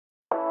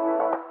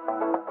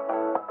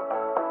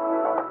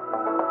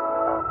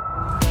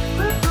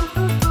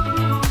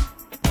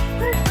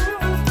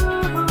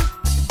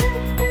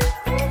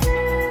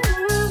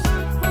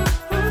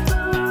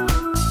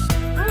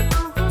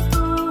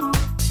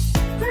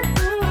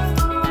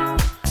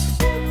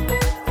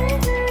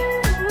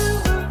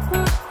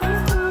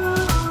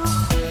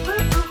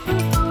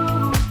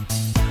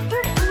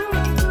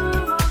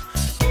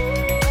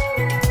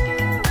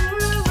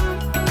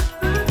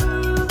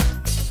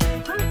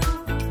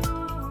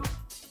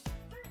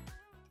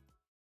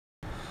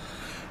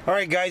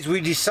Alright guys,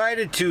 we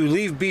decided to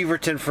leave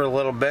Beaverton for a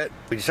little bit.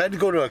 We decided to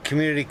go to a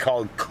community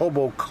called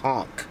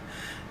Coboconk.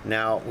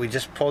 Now, we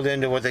just pulled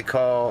into what they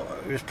call,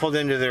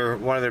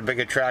 one of their big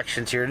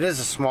attractions here. It is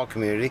a small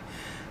community.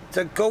 It's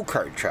a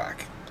go-kart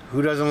track.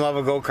 Who doesn't love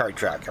a go-kart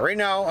track? Right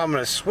now, I'm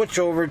going to switch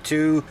over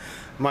to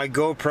my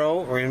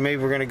GoPro, or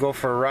maybe we're going to go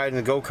for a ride in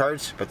the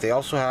go-karts, but they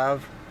also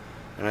have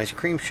an ice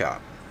cream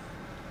shop.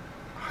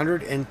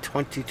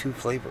 122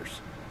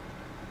 flavors.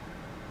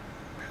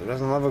 Who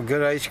doesn't love a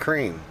good ice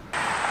cream?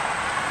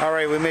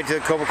 Alright, we made it to the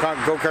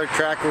Coboconk go-kart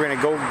track. We're going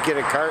to go get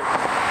a cart.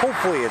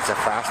 Hopefully it's a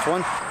fast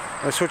one.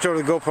 I'm going to switch over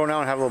to the GoPro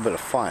now and have a little bit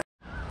of fun.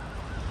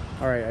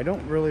 Alright, I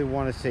don't really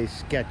want to say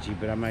sketchy,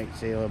 but I might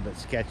say a little bit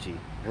sketchy.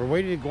 We're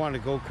waiting to go on the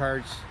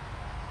go-karts.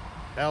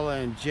 Ella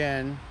and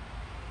Jen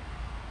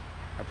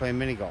are playing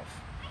mini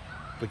golf.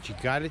 But you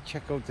got to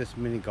check out this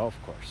mini golf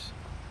course.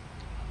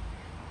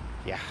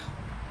 Yeah,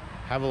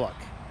 have a look.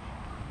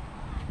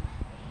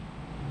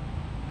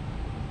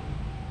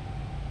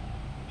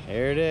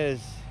 There it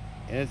is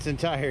in its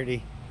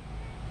entirety.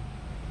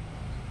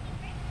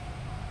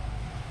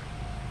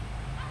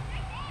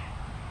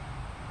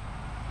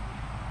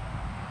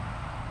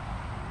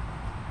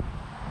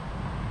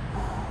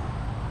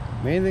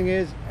 Main thing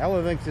is,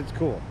 Ella thinks it's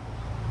cool.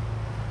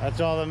 That's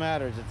all that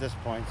matters at this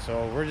point.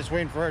 So we're just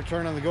waiting for our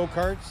turn on the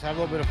go-karts, have a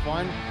little bit of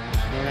fun,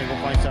 and we're gonna go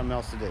find something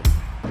else to do.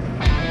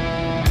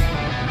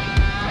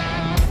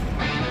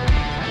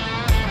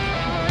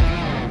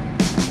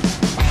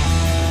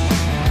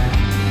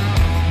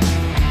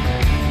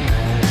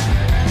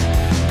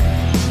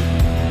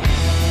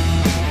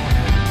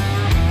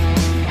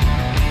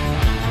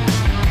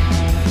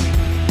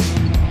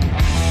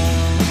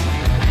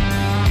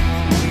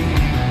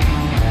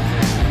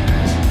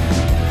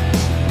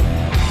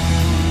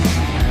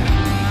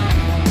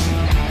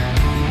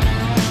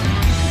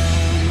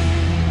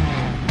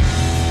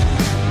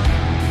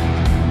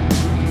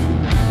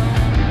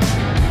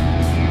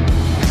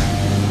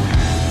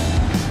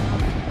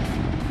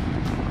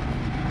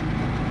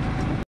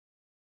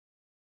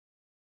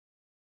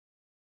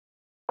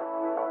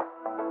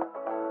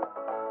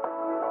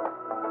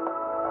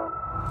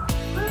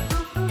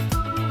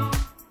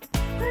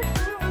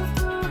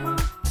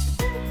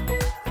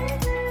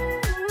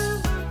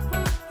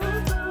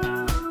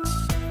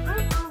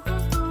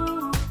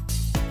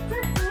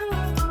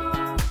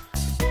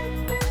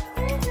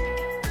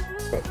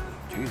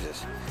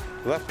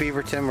 We left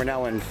Beaverton. We're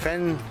now in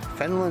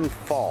Fenelon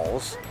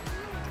Falls,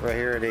 right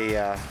here at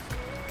a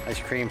ice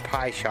cream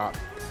pie shop.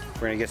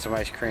 We're gonna get some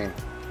ice cream.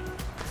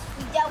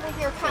 You dealt with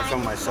your kind. I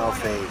found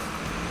myself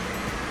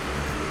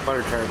a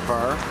butter tart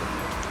bar.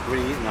 What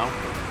are you eating now?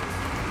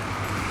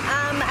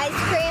 Ice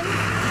cream.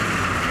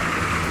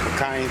 What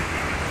kind?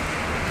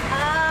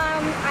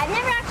 I've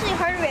never actually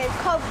heard of it.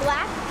 It's called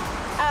black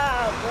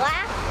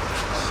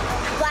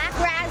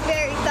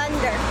raspberry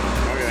thunder.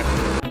 Okay.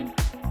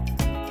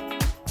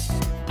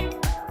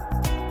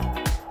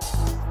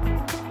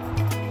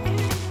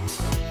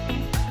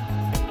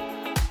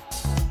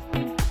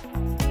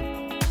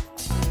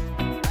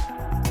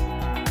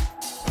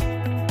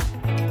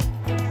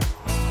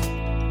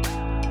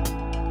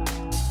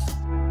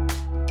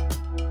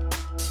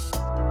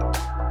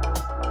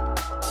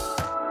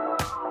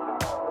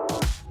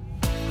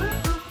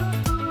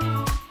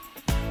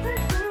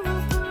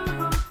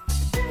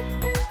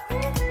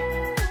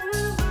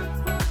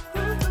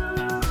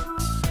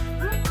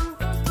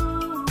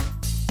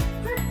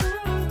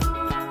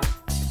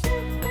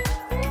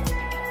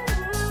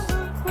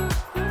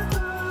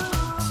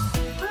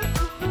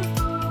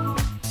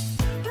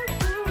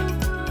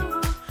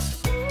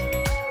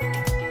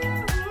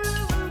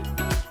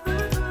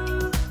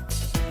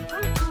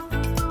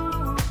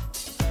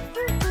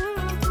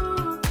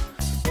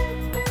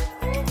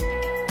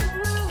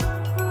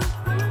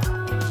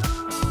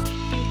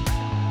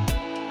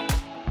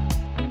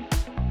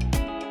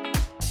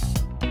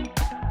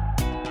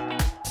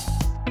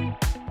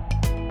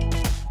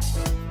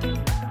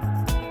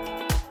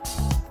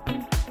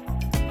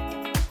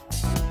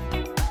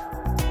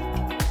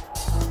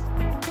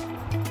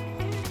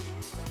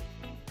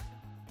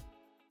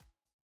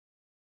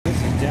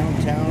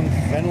 Downtown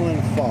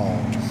Fenelon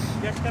Falls.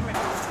 Yes, come in.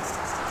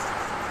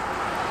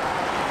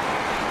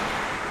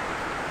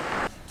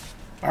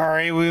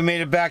 Alright, we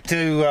made it back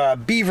to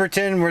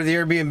Beaverton, where the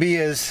Airbnb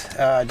is.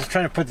 Just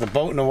trying to put the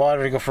boat in the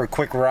water to go for a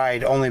quick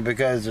ride, only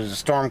because there's a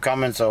storm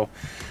coming, so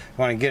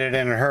I want to get it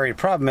in a hurry. The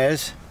problem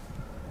is,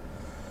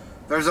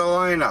 there's a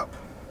lineup.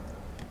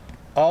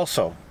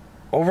 Also,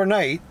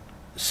 overnight,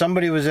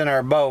 somebody was in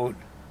our boat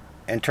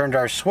and turned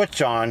our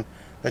switch on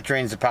that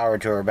drains the power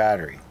to our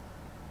battery.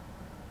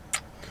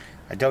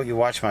 I doubt you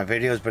watch my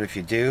videos, but if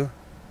you do,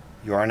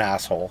 you're an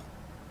asshole.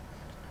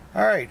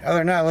 Alright, other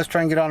than that, let's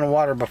try and get on the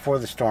water before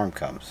the storm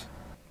comes.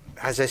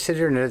 As I sit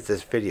here and edit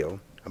this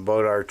video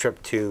about our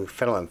trip to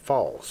Fenelon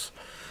Falls,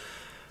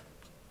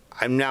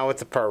 I'm now at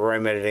the part where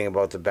I'm editing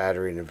about the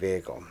battery in the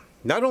vehicle.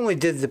 Not only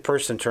did the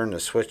person turn the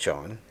switch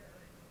on,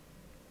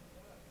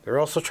 they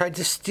also tried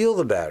to steal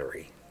the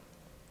battery.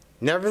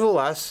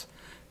 Nevertheless,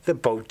 the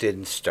boat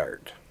didn't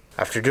start.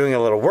 After doing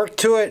a little work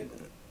to it,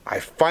 I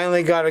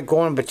finally got it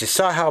going, but you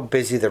saw how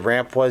busy the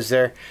ramp was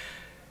there.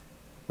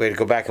 We had to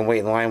go back and wait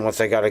in line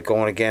once I got it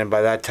going again.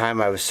 By that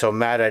time, I was so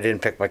mad I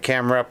didn't pick my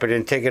camera up. I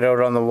didn't take it out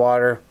on the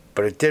water,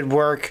 but it did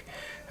work.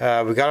 We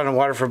got on the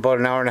water for about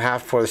an hour and a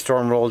half before the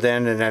storm rolled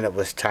in, and then it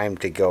was time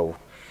to go.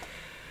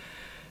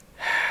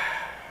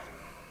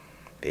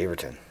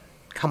 Beaverton,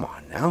 come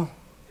on now.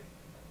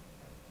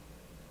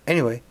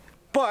 Anyway,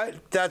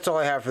 but that's all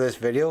I have for this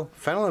video.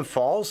 Fenelon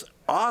Falls,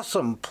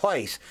 awesome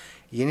place.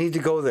 You need to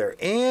go there,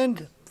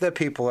 and the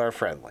people are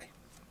friendly.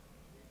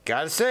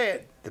 Gotta say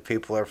it, the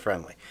people are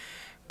friendly.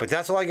 But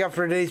that's all I got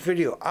for today's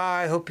video.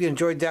 I hope you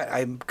enjoyed that.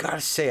 I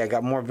gotta say, I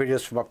got more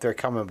videos from up there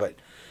coming, but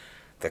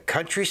the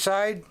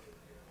countryside,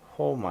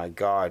 oh my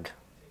God.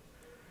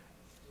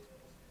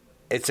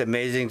 It's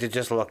amazing to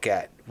just look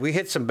at. We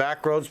hit some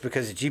back roads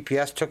because the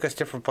GPS took us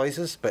different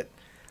places, but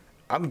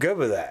I'm good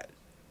with that.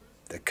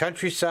 The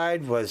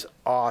countryside was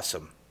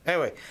awesome.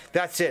 Anyway,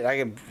 that's it. I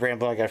can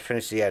ramble. I gotta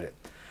finish the edit.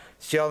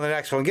 See you all in the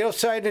next one. Get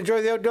outside and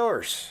enjoy the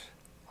outdoors.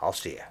 I'll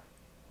see ya.